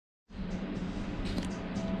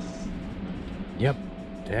Yep,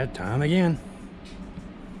 that time again.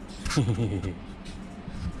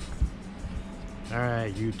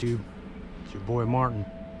 Alright, YouTube. It's your boy Martin.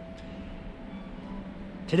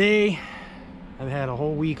 Today, I've had a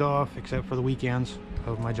whole week off except for the weekends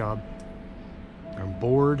of my job. I'm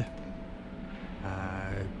bored.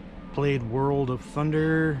 I played World of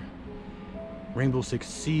Thunder, Rainbow Six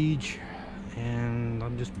Siege, and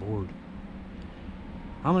I'm just bored.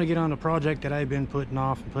 I'm gonna get on a project that I've been putting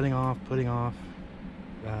off.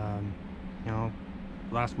 You know,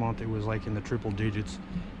 last month it was like in the triple digits.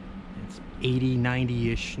 It's 80,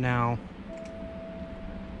 90-ish now.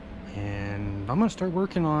 And I'm gonna start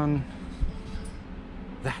working on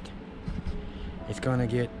that. It's gonna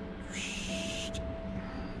get,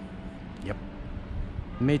 yep.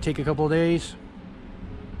 It may take a couple of days,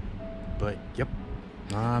 but yep,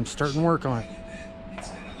 I'm starting work on it.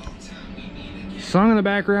 Song in the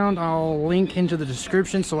background I'll link into the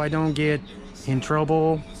description so I don't get in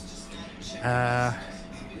trouble.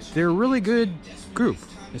 They're a really good group.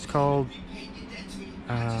 It's called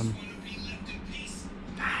I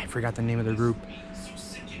forgot the name of their group.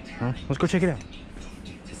 Huh? Let's go check it out.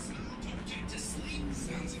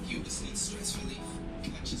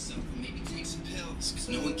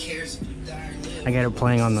 I got it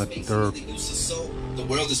playing on the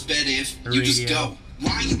world is better if you just go.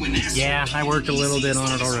 Yeah, I worked a little bit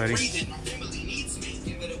on it already.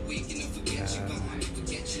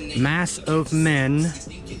 Mass of Men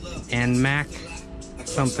and Mac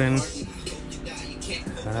something.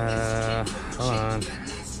 Hold on.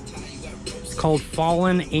 It's called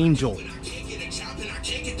Fallen Angel. I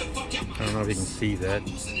don't know if you can see that.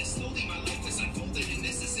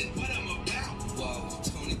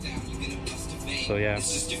 So yeah,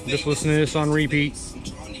 just listen to this on repeat.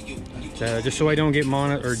 Just so I don't get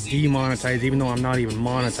demonetized, even though I'm not even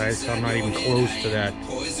monetized, so I'm not even close to that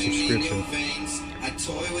subscription.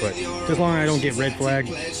 But as long as I don't get red flagged,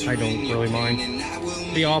 I don't really mind.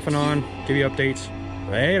 Be off and on, give you updates.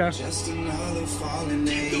 Later.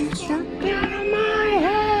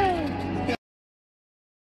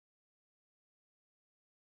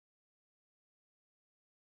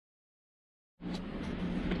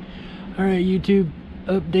 Alright, YouTube,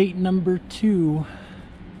 update number 2.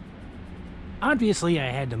 Obviously, I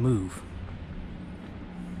had to move.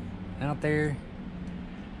 Out there,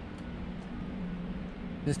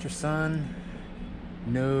 Mr. Sun,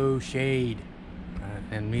 no shade.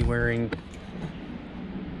 And me wearing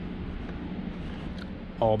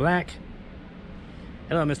all black.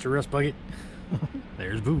 Hello, Mr. Rust Bucket.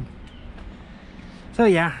 There's Boo. So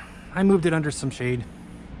yeah, I moved it under some shade.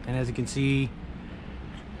 And as you can see,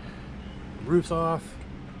 roof's off,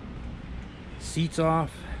 seats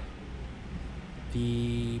off,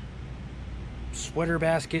 the sweater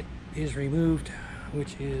basket is removed,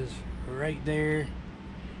 which is right there.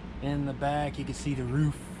 In the back you can see the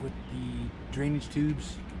roof with the drainage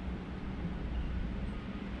tubes.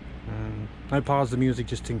 I paused the music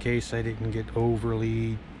just in case I didn't get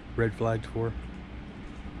overly red flagged for.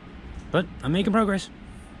 But I'm making progress.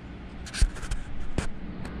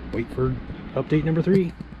 Wait for update number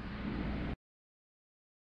 3.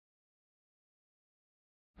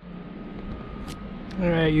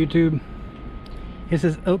 Alright, YouTube, this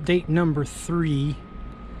is update number 3.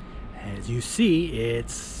 As you see,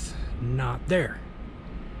 it's not there.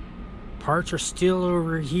 Parts are still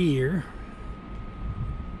over here.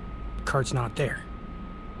 Cart's not there.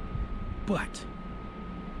 But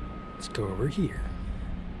let's go over here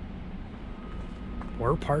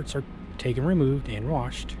where parts are taken, removed, and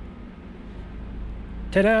washed.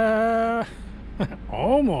 Ta-da!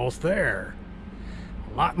 Almost there.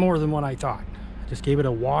 A lot more than what I thought. Just gave it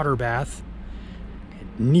a water bath.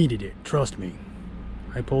 It needed it, trust me.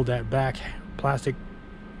 I pulled that back plastic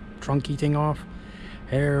trunky thing off.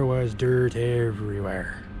 There was dirt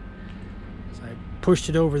everywhere. So I pushed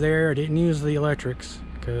it over there. I didn't use the electrics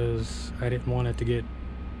because I didn't want it to get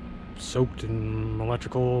soaked in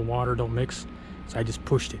electrical. Water don't mix. So I just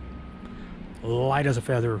pushed it. Light as a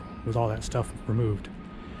feather with all that stuff removed.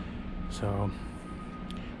 So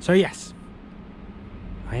yes.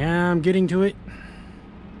 I am getting to it.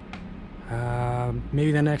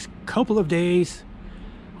 Maybe the next couple of days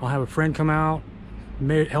I'll have a friend come out,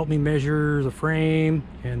 help me measure the frame,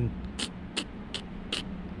 and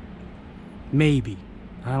maybe,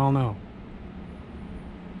 I don't know.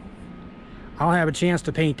 I'll have a chance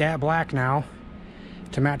to paint that black now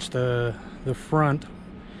to match the front,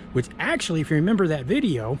 which actually, if you remember that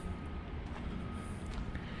video,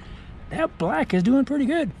 that black is doing pretty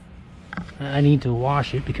good. I need to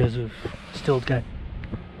wash it because of still got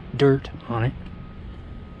dirt on it.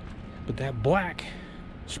 But that black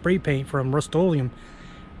spray paint from Rust-Oleum.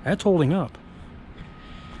 That's holding up.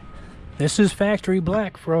 This is factory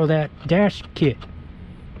black for that dash kit.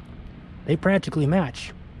 They practically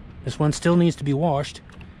match. This one still needs to be washed.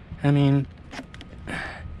 I mean, you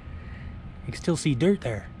can still see dirt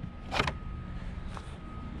there.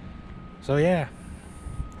 So yeah,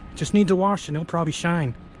 just needs a wash and it'll probably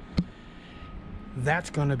shine.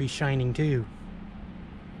 That's gonna be shining too.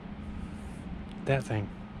 That thing,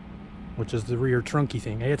 which is the rear trunky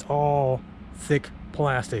thing. It's all thick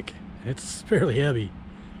plastic. It's fairly heavy.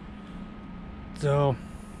 So,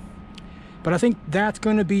 but I think that's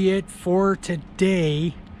gonna be it for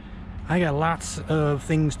today. I got lots of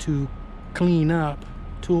things to clean up.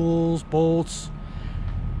 Tools, bolts,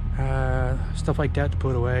 stuff like that to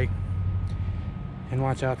put away. And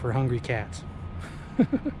watch out for hungry cats.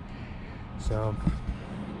 So,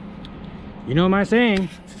 you know my saying.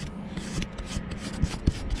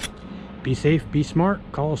 Be safe, be smart,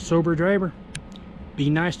 call a sober driver. Be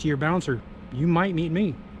nice to your bouncer. You might meet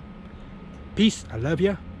me. Peace, I love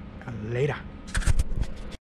ya. Later.